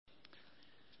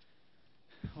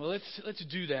Well, let's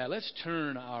do that. Let's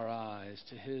turn our eyes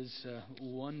to His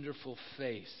wonderful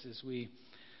face as we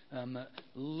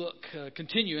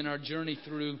continue in our journey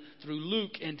through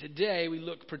Luke. And today we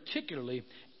look particularly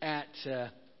at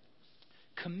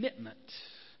commitment,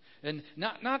 and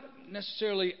not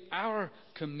necessarily our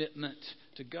commitment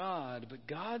to God, but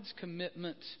God's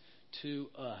commitment to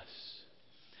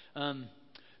us.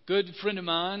 Good friend of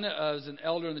mine was an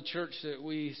elder in the church that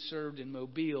we served in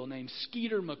Mobile named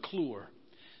Skeeter McClure.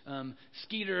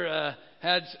 Skeeter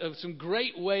had some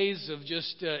great ways of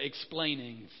just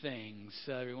explaining things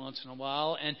every once in a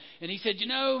while, and he said,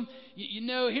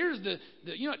 here's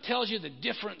it tells you the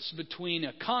difference between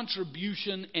a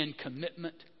contribution and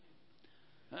commitment.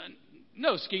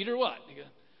 No, Skeeter, what?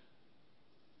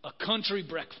 A country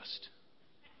breakfast.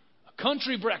 A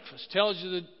country breakfast tells you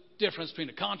the difference between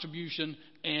a contribution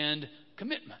and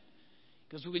commitment.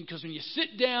 Because when you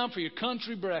sit down for your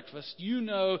country breakfast, you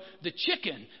know the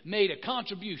chicken made a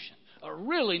contribution, a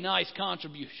really nice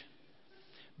contribution.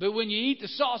 But when you eat the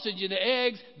sausage and the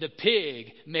eggs, the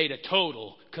pig made a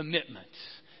total commitment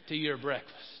to your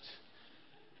breakfast.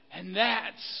 And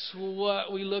that's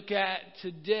what we look at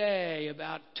today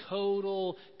about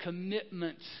total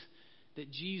commitment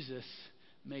that Jesus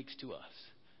makes to us.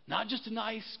 Not just a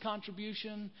nice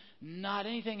contribution, not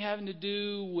anything having to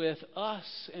do with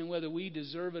us and whether we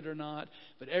deserve it or not,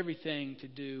 but everything to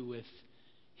do with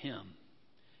Him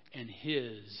and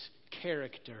His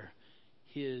character,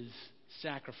 His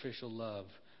sacrificial love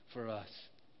for us.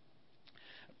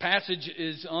 Passage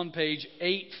is on page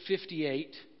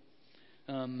 858,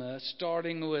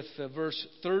 starting with verse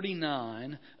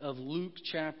 39 of Luke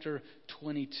chapter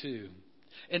 22.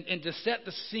 And to set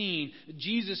the scene,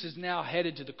 Jesus is now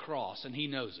headed to the cross, and He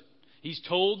knows it. He's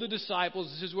told the disciples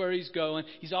this is where He's going.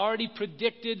 He's already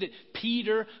predicted that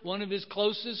Peter, one of His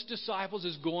closest disciples,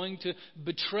 is going to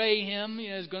betray Him,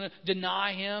 is going to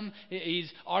deny Him.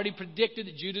 He's already predicted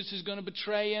that Judas is going to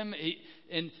betray Him.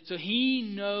 And so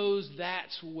He knows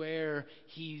that's where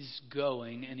He's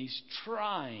going, and He's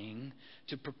trying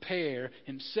to prepare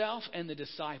Himself and the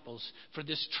disciples for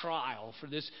this trial, for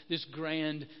this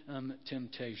grand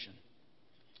temptation.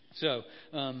 So,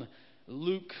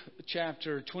 Luke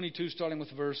chapter 22, starting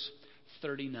with verse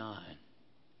 39.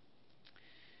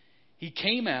 He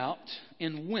came out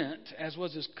and went, as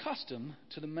was His custom,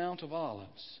 to the Mount of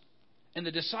Olives, and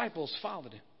the disciples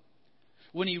followed Him.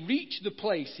 When He reached the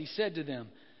place, He said to them,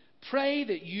 "Pray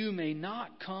that you may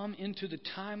not come into the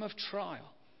time of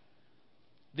trial."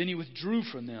 Then He withdrew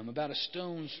from them about a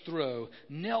stone's throw,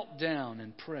 knelt down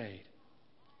and prayed.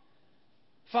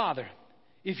 "Father,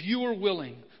 if you are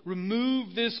willing,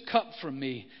 remove this cup from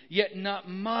me, yet not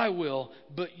my will,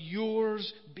 but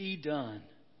yours be done."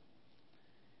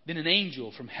 Then an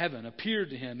angel from heaven appeared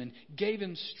to him and gave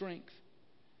him strength.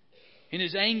 In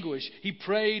his anguish, he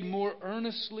prayed more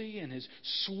earnestly, and his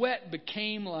sweat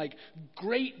became like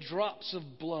great drops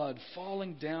of blood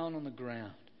falling down on the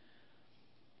ground.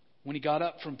 When he got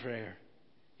up from prayer,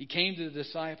 he came to the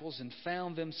disciples and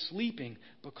found them sleeping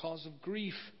because of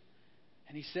grief.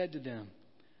 And He said to them,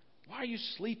 "Why are you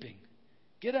sleeping?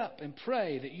 Get up and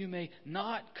pray that you may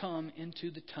not come into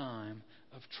the time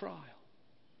of trial."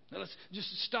 Now let's just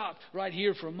stop right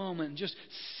here for a moment and just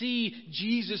see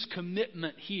Jesus'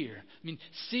 commitment here. I mean,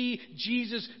 see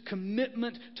Jesus'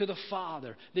 commitment to the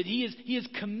Father. That He is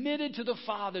committed to the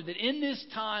Father. That in this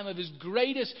time of His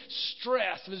greatest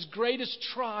stress, of His greatest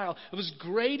trial, of His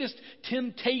greatest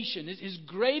temptation, His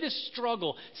greatest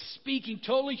struggle, speaking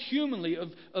totally humanly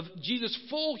of Jesus'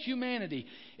 full humanity,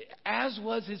 as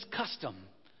was His custom,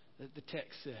 the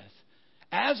text says,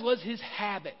 as was His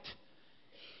habit,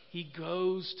 He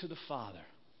goes to the Father,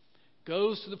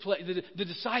 goes to the place. The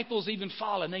disciples even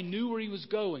followed, and they knew where He was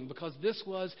going because this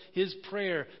was His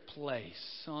prayer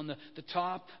place on the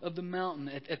top of the mountain.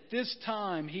 At this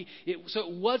time, so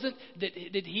it wasn't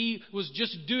that He was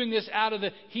just doing this out of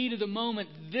the heat of the moment.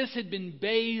 This had been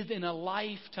bathed in a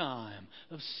lifetime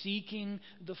of seeking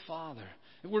the Father.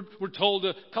 We're told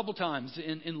a couple times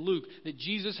in Luke that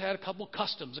Jesus had a couple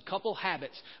customs, a couple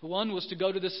habits. One was to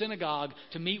go to the synagogue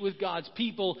to meet with God's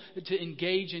people, to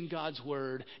engage in God's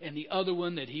Word. And the other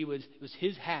one that it was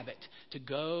His habit to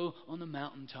go on the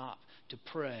mountaintop to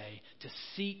pray, to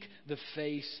seek the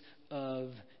face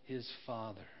of His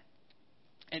Father.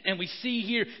 And we see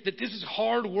here that this is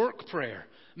hard work prayer.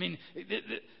 I mean,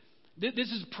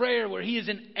 this is prayer where He is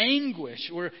in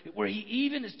anguish, where He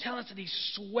even is telling us that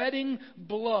He's sweating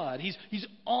blood. He's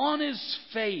on His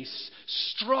face,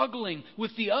 struggling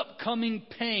with the upcoming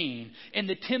pain and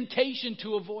the temptation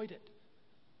to avoid it.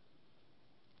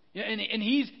 Yeah, and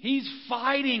he's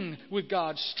fighting with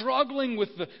God, struggling with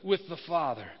the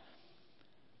Father.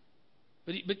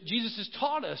 But Jesus has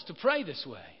taught us to pray this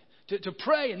way. To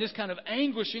pray in this kind of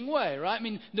anguishing way, right? I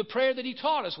mean, the prayer that he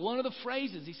taught us, one of the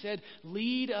phrases, he said,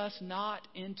 lead us not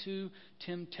into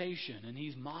temptation. And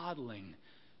he's modeling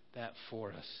that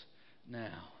for us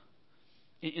now.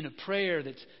 In a prayer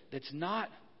that's not,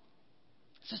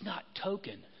 this is not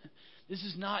token. This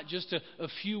is not just a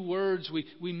few words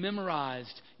we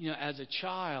memorized, as a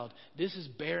child. This is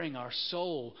bearing our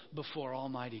soul before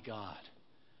Almighty God.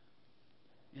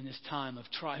 In this time of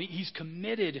trial, he's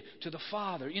committed to the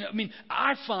Father.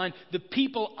 I find the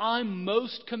people I'm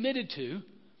most committed to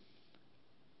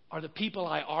are the people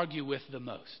I argue with the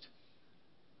most.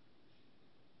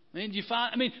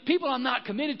 People I'm not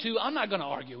committed to, I'm not going to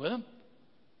argue with them.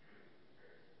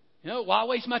 Why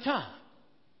waste my time?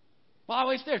 Why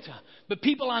waste their time? But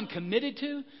people I'm committed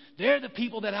to, they're the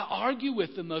people that I argue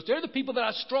with the most. They're the people that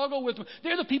I struggle with.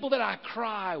 They're the people that I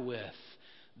cry with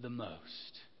the most.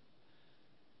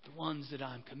 The ones that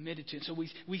I'm committed to. And so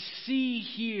we see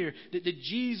here that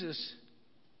Jesus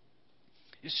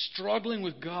is struggling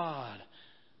with God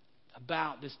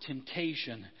about this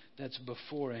temptation that's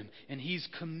before him. And he's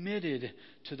committed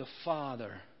to the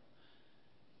Father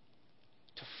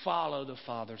to follow the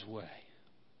Father's way.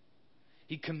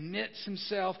 He commits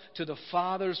himself to the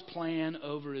Father's plan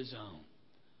over his own.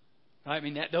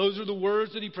 Right? Those are the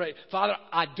words that he prayed. Father,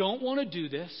 I don't want to do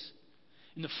this.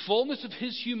 In the fullness of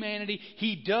his humanity,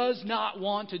 he does not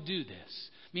want to do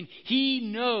this. He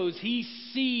knows, he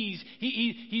sees,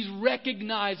 he's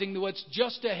recognizing what's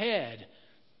just ahead.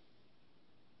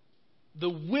 The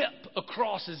whip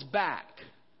across his back.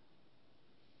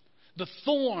 The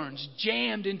thorns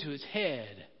jammed into his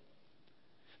head.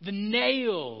 The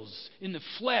nails in the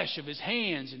flesh of his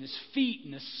hands and his feet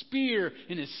and the spear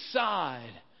in his side.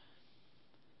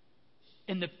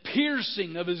 And the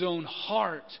piercing of his own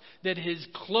heart that his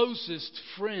closest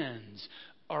friends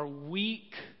are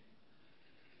weak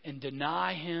and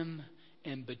deny him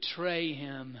and betray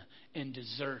him and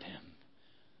desert him.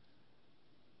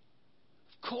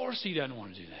 Of course he doesn't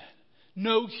want to do that.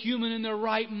 No human in their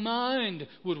right mind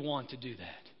would want to do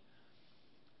that.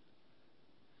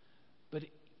 But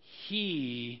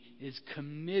he is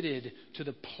committed to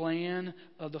the plan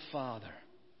of the Father.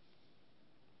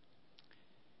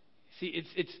 See,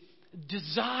 it's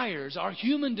desires, our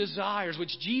human desires,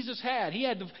 which Jesus had.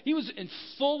 He was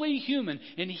fully human,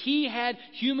 and he had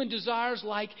human desires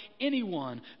like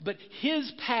anyone. But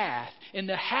his path and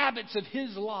the habits of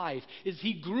his life is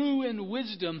he grew in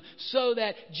wisdom so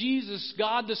that Jesus,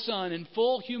 God the Son, in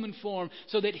full human form,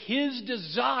 so that his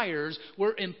desires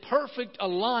were in perfect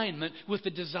alignment with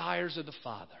the desires of the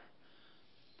Father.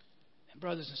 And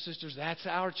brothers and sisters, that's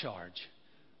our charge.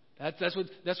 That's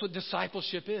what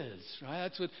discipleship is, right?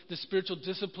 That's what the spiritual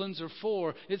disciplines are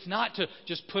for. It's not to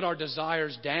just put our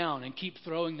desires down and keep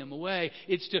throwing them away.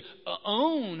 It's to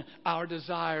own our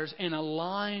desires and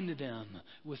align them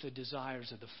with the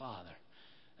desires of the Father.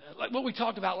 Like what we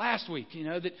talked about last week,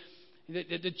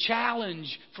 that the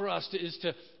challenge for us is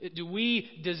do we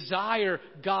desire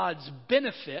God's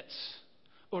benefits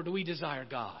or do we desire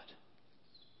God?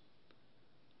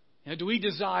 Do we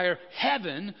desire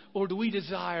heaven or do we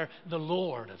desire the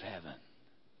Lord of heaven?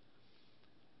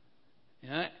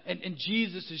 And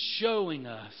Jesus is showing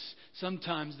us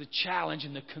sometimes the challenge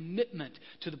and the commitment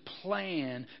to the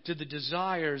plan, to the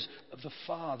desires of the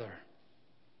Father.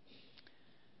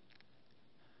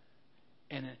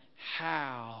 And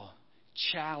how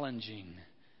challenging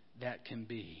that can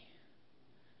be.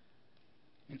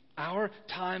 In our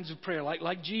times of prayer,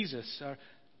 like Jesus,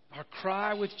 our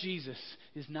cry with Jesus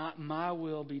is not my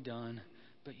will be done,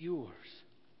 but yours.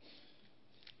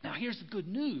 Now here's the good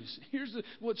news.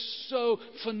 What's so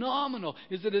phenomenal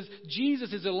is that as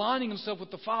Jesus is aligning himself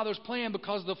with the Father's plan,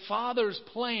 because the Father's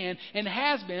plan, and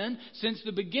has been since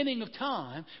the beginning of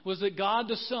time, was that God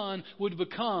the Son would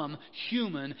become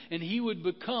human and he would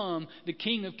become the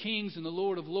King of Kings and the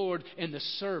Lord of Lords and the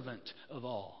servant of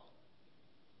all.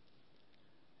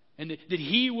 And that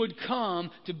he would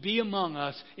come to be among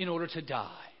us in order to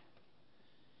die.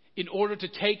 In order to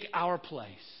take our place.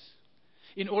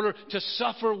 In order to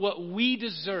suffer what we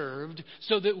deserved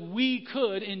so that we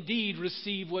could indeed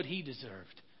receive what he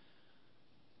deserved.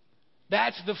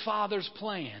 That's the Father's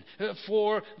plan.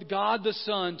 For God the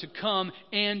Son to come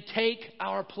and take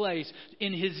our place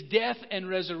in his death and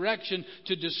resurrection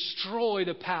to destroy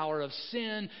the power of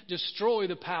sin, destroy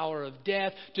the power of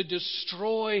death, to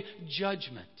destroy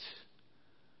judgment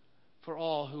for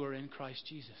all who are in Christ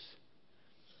Jesus.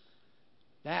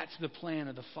 That's the plan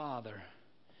of the Father.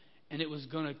 And it was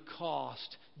going to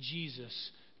cost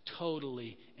Jesus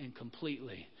totally and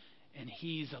completely. And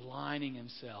he's aligning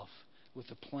himself with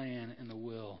the plan and the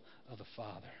will of the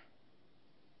Father.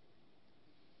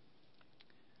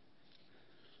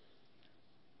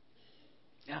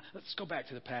 Now, let's go back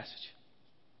to the passage.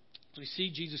 We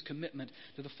see Jesus' commitment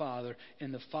to the Father,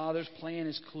 and the Father's plan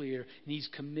is clear, and He's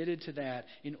committed to that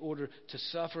in order to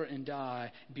suffer and die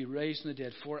and be raised from the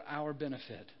dead for our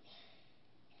benefit.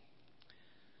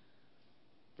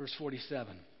 Verse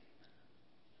 47.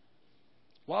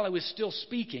 While He was still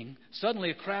speaking,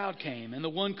 suddenly a crowd came, and the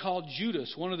one called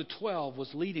Judas, one of the 12, was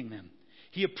leading them.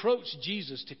 He approached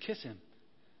Jesus to kiss Him.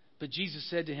 But Jesus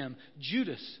said to him,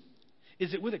 Judas,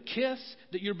 is it with a kiss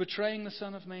that you're betraying the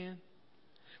Son of Man?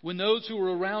 When those who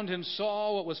were around Him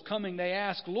saw what was coming, they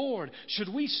asked, Lord,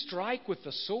 should we strike with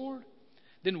the sword?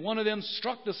 Then one of them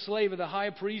struck the slave of the high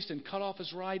priest and cut off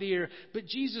his right ear. But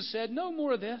Jesus said, no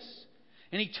more of this.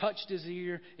 And He touched his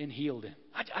ear and healed him.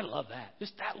 I love that.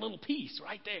 Just that little piece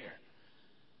right there.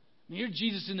 And here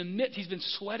Jesus in the midst, He's been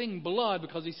sweating blood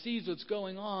because He sees what's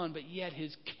going on. But yet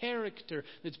His character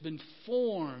that's been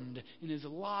formed in His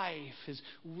life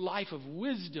of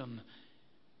wisdom,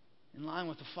 in line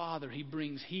with the Father, He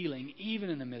brings healing even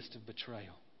in the midst of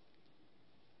betrayal.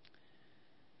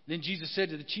 Then Jesus said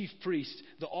to the chief priests,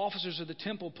 the officers of the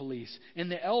temple police,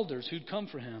 and the elders who'd come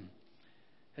for Him,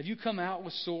 have you come out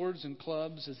with swords and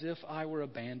clubs as if I were a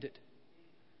bandit?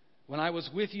 When I was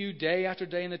with you day after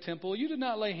day in the temple, you did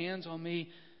not lay hands on me,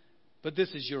 but this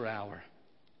is your hour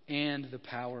and the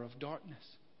power of darkness.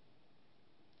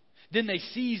 Then they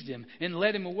seized Him and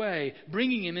led Him away,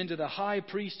 bringing Him into the high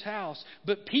priest's house.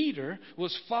 But Peter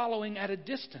was following at a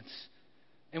distance.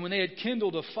 And when they had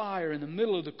kindled a fire in the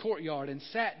middle of the courtyard and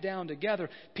sat down together,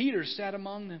 Peter sat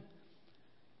among them.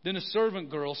 Then a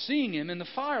servant girl, seeing Him in the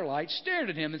firelight, stared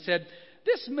at Him and said,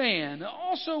 this man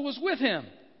also was with Him.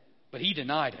 But He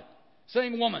denied it,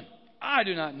 saying, Woman, I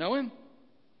do not know Him.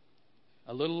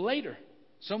 A little later,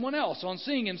 someone else, on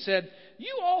seeing Him, said,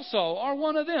 you also are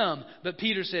one of them. But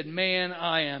Peter said, Man,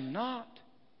 I am not.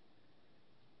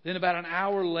 Then about an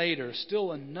hour later,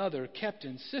 still another kept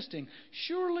insisting,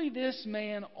 Surely this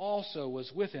man also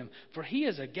was with Him, for he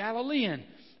is a Galilean.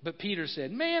 But Peter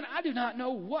said, Man, I do not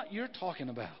know what you're talking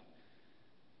about.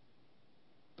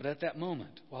 But at that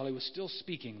moment, while he was still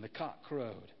speaking, the cock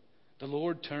crowed. The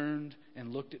Lord turned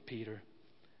and looked at Peter.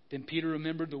 Then Peter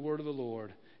remembered the word of the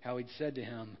Lord, how He'd said to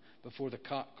him, Before the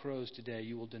cock crows today,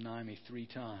 you will deny me 3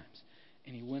 times.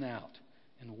 And he went out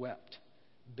and wept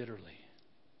bitterly.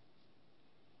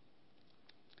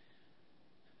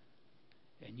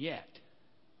 And yet,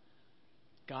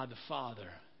 God the Father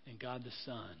and God the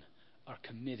Son are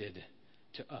committed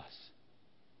to us.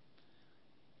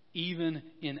 Even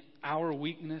in our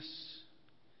weakness,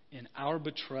 in our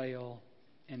betrayal,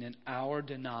 and in our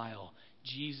denial,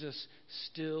 Jesus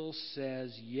still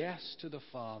says yes to the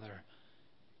Father,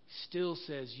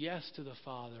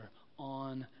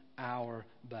 on our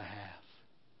behalf.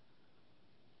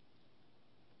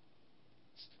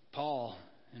 Paul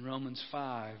in Romans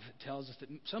 5 tells us that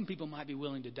some people might be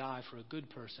willing to die for a good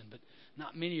person, but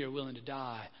not many are willing to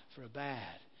die for a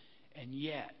bad. And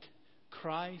yet,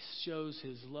 Christ shows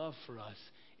His love for us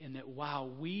in that while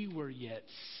we were yet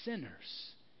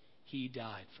sinners, He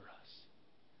died for us.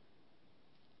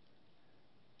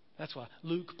 That's why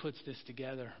Luke puts this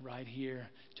together right here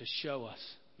to show us.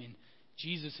 I mean,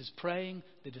 Jesus is praying,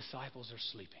 the disciples are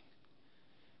sleeping.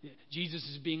 Jesus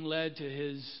is being led to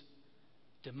His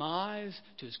demise,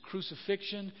 to His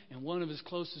crucifixion, and one of His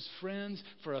closest friends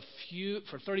for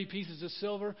 30 pieces of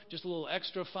silver, just a little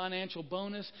extra financial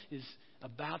bonus, is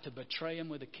about to betray Him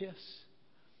with a kiss.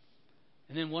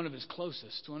 And then one of His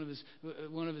closest, one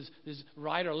of his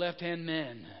right or left hand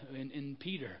men in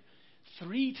Peter,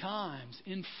 3 times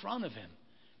in front of Him,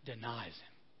 denies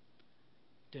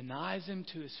Him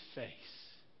to His face.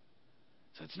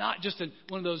 So it's not just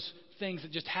one of those things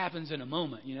that just happens in a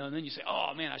moment, and then you say,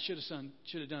 oh man, I should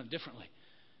have done it differently.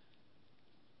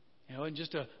 And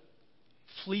just a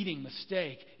fleeting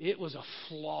mistake. It was a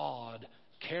flawed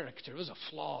character. It was a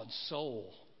flawed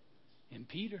soul in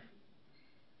Peter.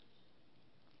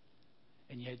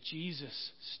 And yet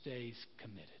Jesus stays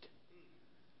committed.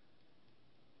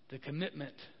 The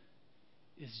commitment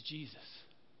is Jesus.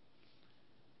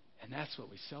 And that's what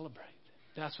we celebrate.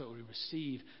 That's what we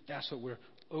receive. That's what we're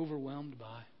overwhelmed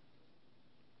by.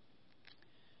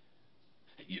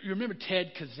 You remember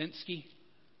Ted Kaczynski?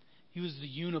 He was the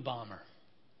Unabomber.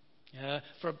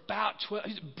 For about 12,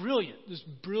 he's brilliant. This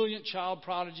brilliant child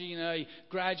prodigy. He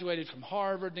graduated from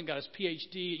Harvard, then got his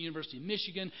PhD at University of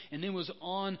Michigan, and then he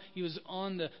was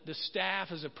on the staff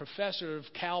as a professor of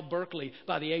Cal Berkeley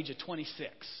by the age of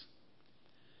 26.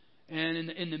 And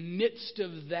in the midst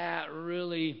of that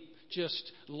really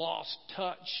just lost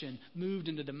touch and moved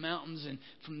into the mountains. And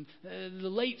from the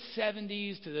late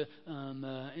 70s to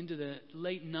into the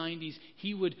late 90s,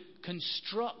 he would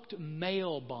construct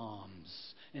mail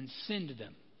bombs and send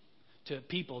them to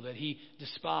people that he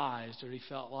despised or he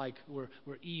felt like were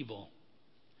evil.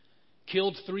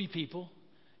 Killed 3 people,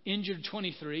 injured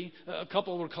 23. A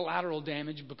couple were collateral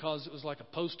damage because it was like a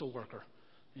postal worker,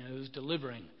 who was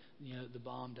delivering, the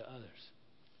bomb to others.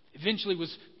 Eventually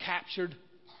was captured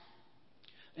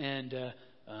and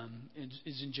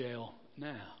is in jail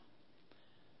now.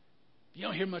 You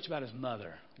don't hear much about his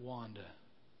mother, Wanda.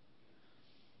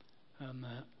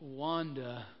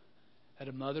 Wanda had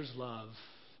a mother's love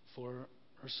for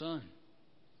her son,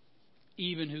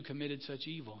 even who committed such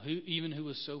evil, even who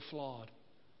was so flawed.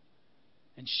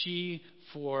 And she,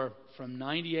 from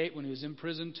 98 when he was in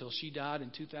prison till she died in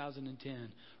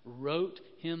 2010, wrote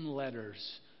him letters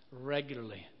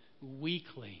regularly,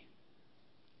 weekly,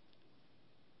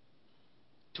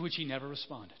 to which he never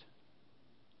responded.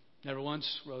 Never once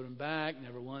wrote him back,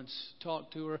 never once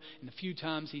talked to her. And the few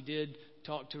times he did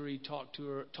talk to her, he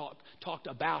talked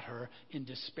about her in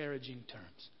disparaging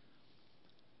terms.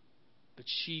 But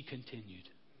she continued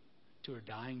to her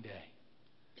dying day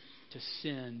to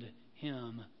send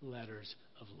him letters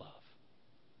of love.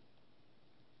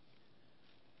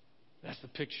 That's the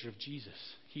picture of Jesus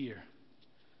here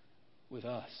with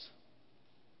us.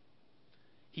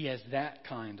 He has that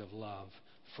kind of love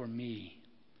for me.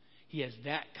 He has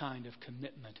that kind of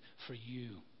commitment for you.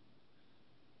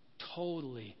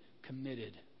 Totally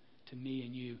committed to me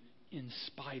and you in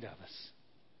spite of us.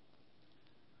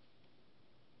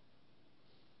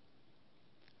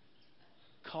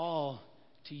 Call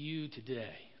to you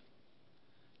today,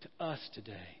 to us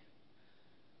today.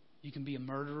 You can be a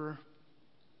murderer.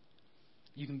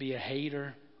 You can be a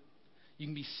hater. You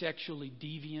can be sexually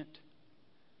deviant.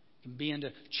 You can be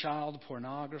into child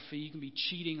pornography. You can be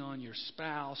cheating on your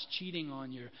spouse, cheating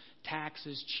on your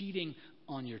taxes, cheating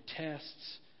on your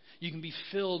tests. You can be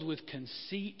filled with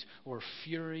conceit or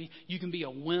fury. You can be a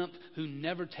wimp who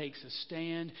never takes a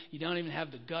stand. You don't even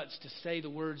have the guts to say the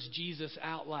words Jesus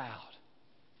out loud.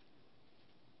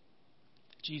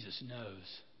 Jesus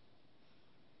knows.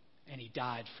 And He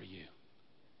died for you.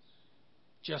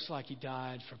 Just like He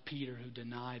died for Peter who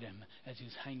denied Him as he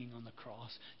was hanging on the cross.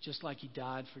 Just like He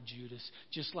died for Judas.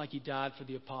 Just like He died for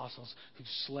the apostles who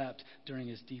slept during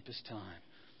His deepest time.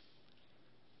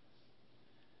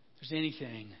 If there's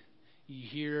anything you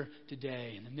hear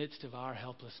today in the midst of our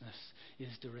helplessness,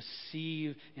 is to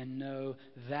receive and know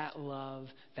that love,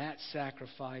 that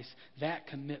sacrifice, that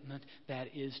commitment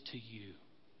that is to you.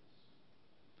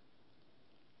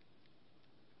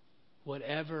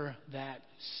 Whatever that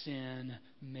sin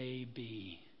may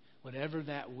be, whatever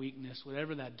that weakness,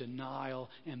 whatever that denial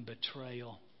and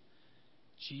betrayal,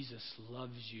 Jesus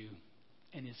loves you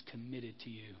and is committed to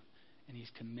you, and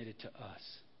He's committed to us.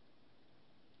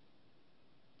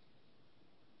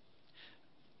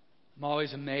 I'm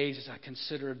always amazed as I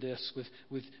consider this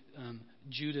with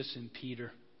Judas and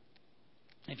Peter.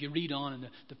 If you read on in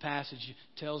the passage,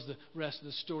 it tells the rest of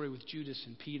the story with Judas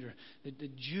and Peter.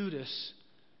 That Judas,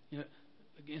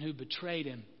 again, who betrayed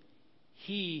Him,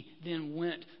 he then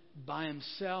went by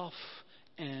himself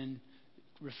and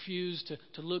refused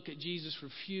to look at Jesus,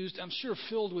 refused, I'm sure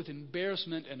filled with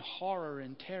embarrassment and horror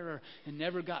and terror, and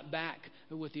never got back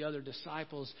with the other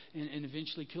disciples and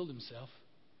eventually killed himself.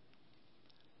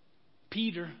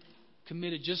 Peter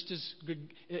committed just as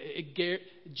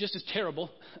terrible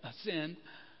a sin,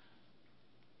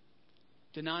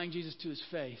 denying Jesus to His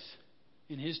face.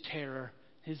 In his terror,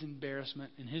 his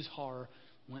embarrassment, and his horror,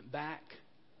 went back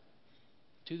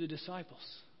to the disciples.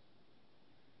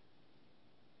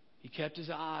 He kept his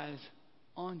eyes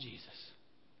on Jesus.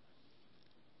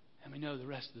 And we know the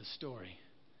rest of the story.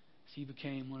 As he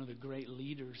became one of the great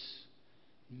leaders,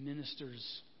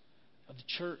 ministers of the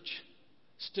church,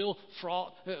 still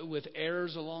fraught with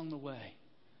errors along the way.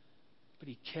 But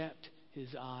he kept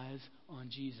his eyes on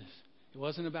Jesus. It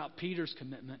wasn't about Peter's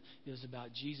commitment. It was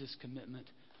about Jesus' commitment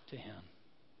to him.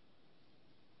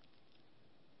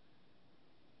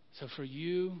 So for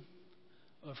you,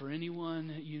 or for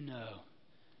anyone you know,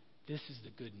 this is the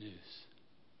good news.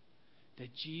 That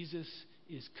Jesus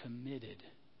is committed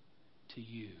to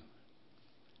you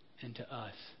and to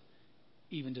us,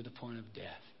 even to the point of death.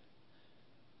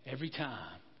 Every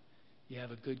time you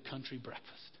have a good country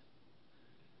breakfast,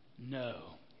 know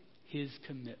His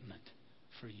commitment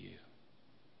for you.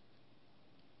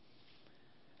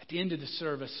 At the end of the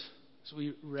service, so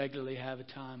we regularly have a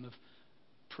time of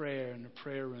prayer in the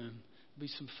prayer room. There'll be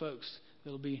some folks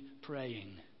that'll be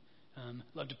praying.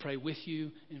 Love to pray with you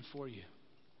and for you.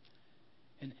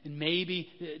 And maybe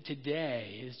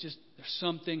today is just there's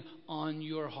something on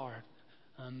your heart.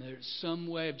 There's some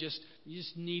way of you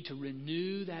just need to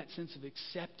renew that sense of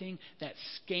accepting that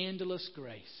scandalous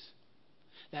grace,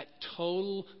 that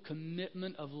total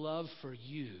commitment of love for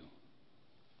you.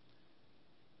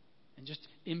 And just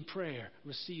in prayer,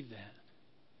 receive that.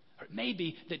 Or it may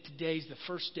be that today's the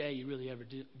first day you really ever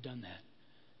done that.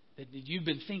 That you've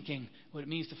been thinking what it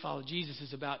means to follow Jesus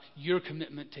is about your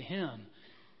commitment to Him.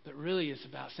 But really it's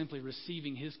about simply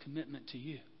receiving His commitment to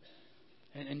you.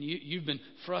 And you've been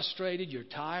frustrated, you're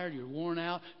tired, you're worn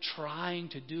out, trying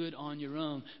to do it on your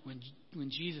own when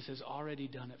Jesus has already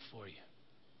done it for you.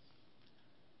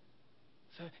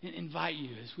 So I invite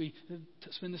you as we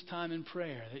spend this time in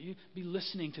prayer that you be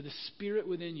listening to the Spirit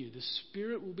within you. The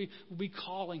Spirit will be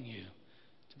calling you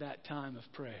to that time of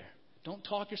prayer. Don't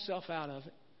talk yourself out of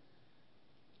it.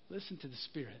 Listen to the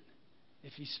Spirit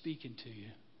if He's speaking to you.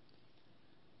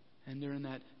 And during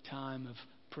that time of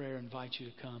prayer, invite you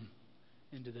to come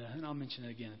into and I'll mention it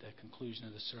again at the conclusion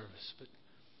of the service, but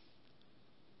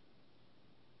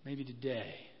maybe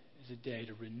today is a day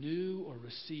to renew or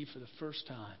receive for the first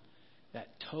time that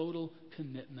total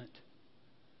commitment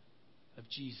of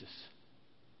Jesus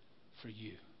for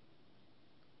you.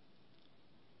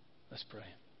 Let's pray.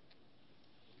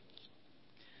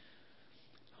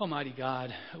 Almighty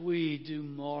God, we do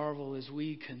marvel as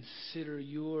we consider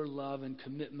your love and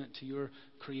commitment to your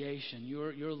creation,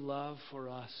 your love for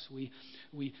us. We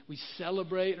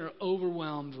celebrate and are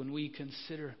overwhelmed when we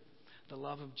consider the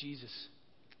love of Jesus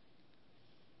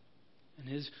and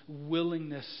His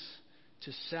willingness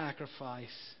to sacrifice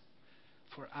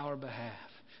for our behalf,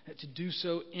 to do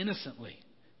so innocently,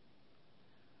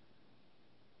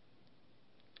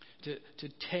 to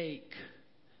take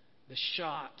the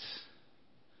shots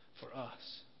for us.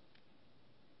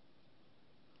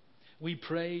 We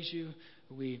praise you.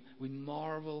 We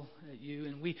marvel at you.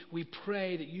 And we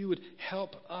pray that you would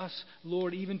help us,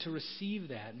 Lord, even to receive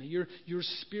that. May your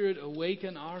Spirit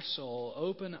awaken our soul,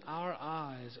 open our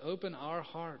eyes, open our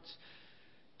hearts.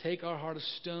 Take our heart of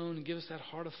stone and give us that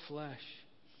heart of flesh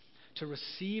to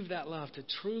receive that love, to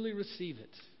truly receive it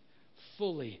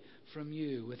fully from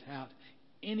you without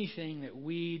anything that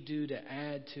we do to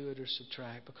add to it or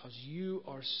subtract, because you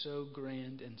are so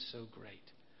grand and so great.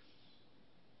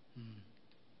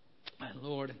 My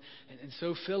Lord, and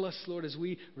so fill us, Lord, as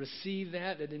we receive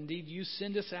that indeed you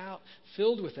send us out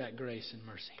filled with that grace and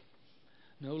mercy.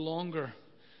 No longer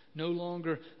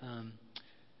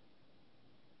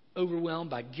overwhelmed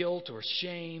by guilt or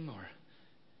shame or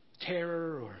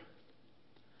terror or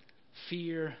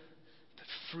fear, but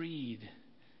freed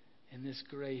in this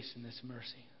grace and this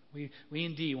mercy. We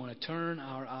indeed want to turn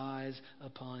our eyes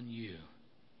upon you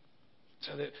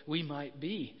so that we might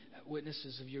be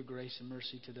witnesses of your grace and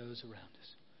mercy to those around us.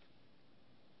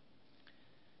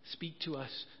 Speak to us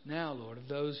now, Lord, of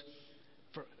those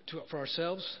for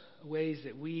ourselves, ways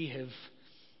that we have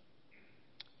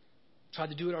tried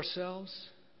to do it ourselves,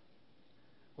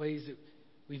 ways that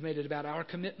we've made it about our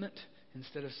commitment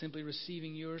instead of simply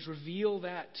receiving yours. Reveal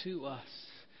that to us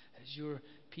as your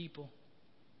people.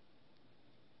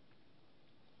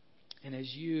 And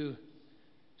as you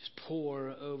just pour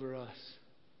over us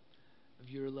of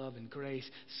your love and grace,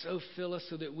 so fill us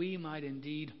so that we might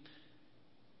indeed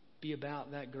be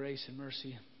about that grace and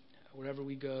mercy wherever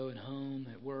we go, at home,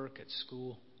 at work, at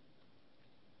school.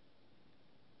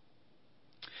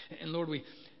 And Lord, we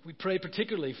pray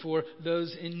particularly for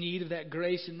those in need of that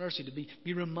grace and mercy, to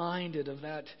be reminded of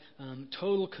that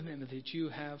total commitment that you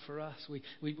have for us.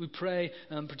 We pray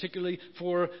particularly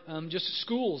for just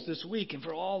schools this week and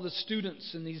for all the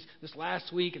students in this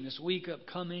last week and this week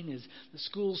upcoming as the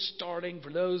school's starting,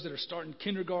 for those that are starting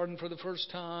kindergarten for the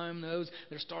first time, those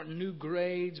that are starting new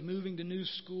grades, moving to new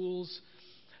schools,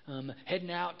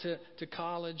 heading out to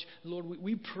college. Lord,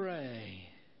 we pray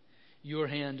your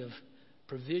hand of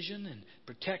provision and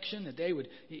protection, that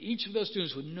each of those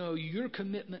students would know your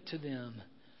commitment to them.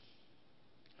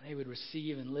 They would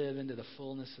receive and live into the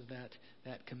fullness of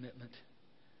that commitment.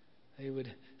 They would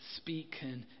speak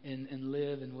and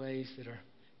live in ways that are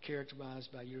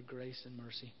characterized by your grace and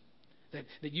mercy.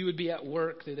 That you would be at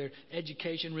work through their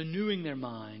education, renewing their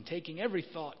mind, taking every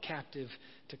thought captive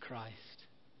to Christ.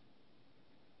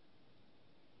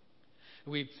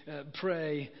 We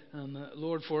pray,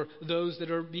 Lord, for those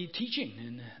that are teaching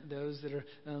and those that are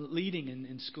leading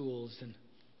in schools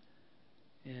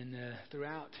and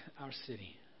throughout our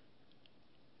city.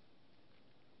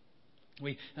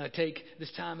 We take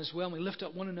this time as well and we lift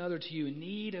up one another to you in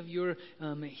need of your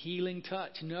healing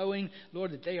touch, knowing,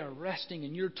 Lord, that they are resting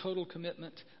in your total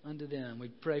commitment unto them. We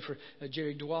pray for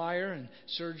Jerry Dwyer and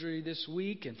surgery this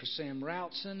week, and for Sam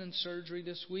Routson and surgery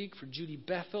this week, for Judy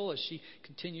Bethel as she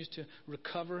continues to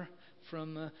recover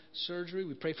from surgery.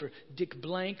 We pray for Dick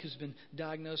Blank, who's been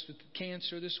diagnosed with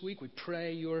cancer this week. We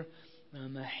pray your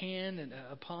hand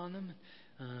upon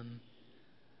them.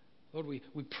 Lord, we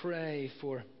pray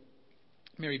for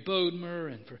Mary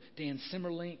Bodmer and for Dan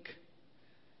Simmerlink.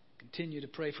 Continue to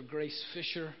pray for Grace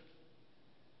Fisher.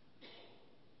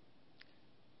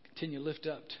 Continue to lift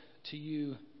up to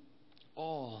you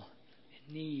all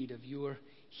in need of your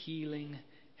healing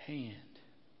hand.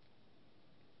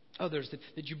 Others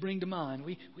that you bring to mind,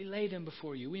 we lay them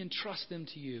before you. We entrust them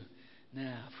to you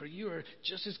now, for you are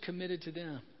just as committed to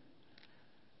them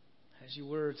as you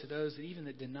were to those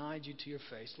that denied you to your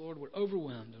face. Lord, we're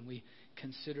overwhelmed when we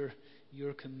consider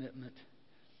your commitment,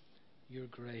 your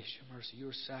grace, your mercy,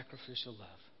 your sacrificial love.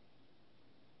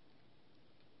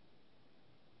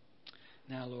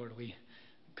 Now, Lord, we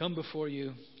come before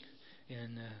you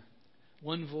in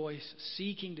one voice,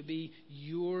 seeking to be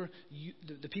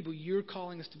the people you're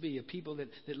calling us to be, a people that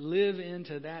live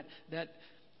into that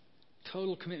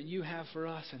total commitment you have for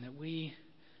us, and that we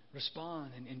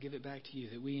respond and give it back to you,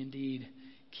 that we indeed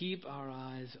keep our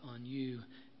eyes on you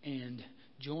and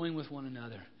join with one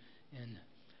another in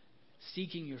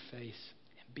seeking your face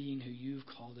and being who you've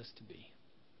called us to be.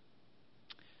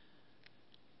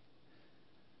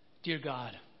 Dear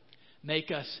God,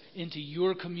 make us into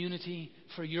your community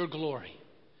for your glory.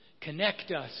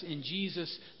 Connect us in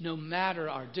Jesus no matter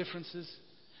our differences.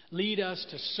 Lead us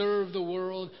to serve the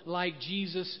world like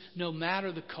Jesus no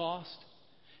matter the cost.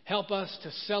 Help us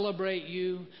to celebrate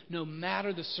you no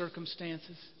matter the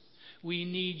circumstances. We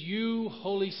need you,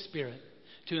 Holy Spirit,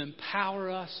 to empower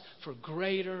us for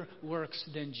greater works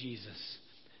than Jesus.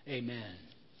 Amen.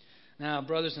 Now,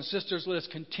 brothers and sisters, let us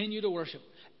continue to worship.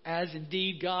 As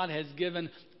indeed God has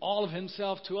given all of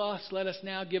himself to us, let us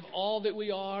now give all that we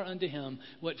are unto him,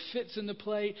 what fits in the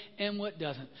plate and what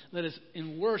doesn't. Let us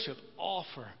in worship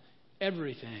offer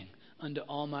everything unto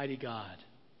Almighty God.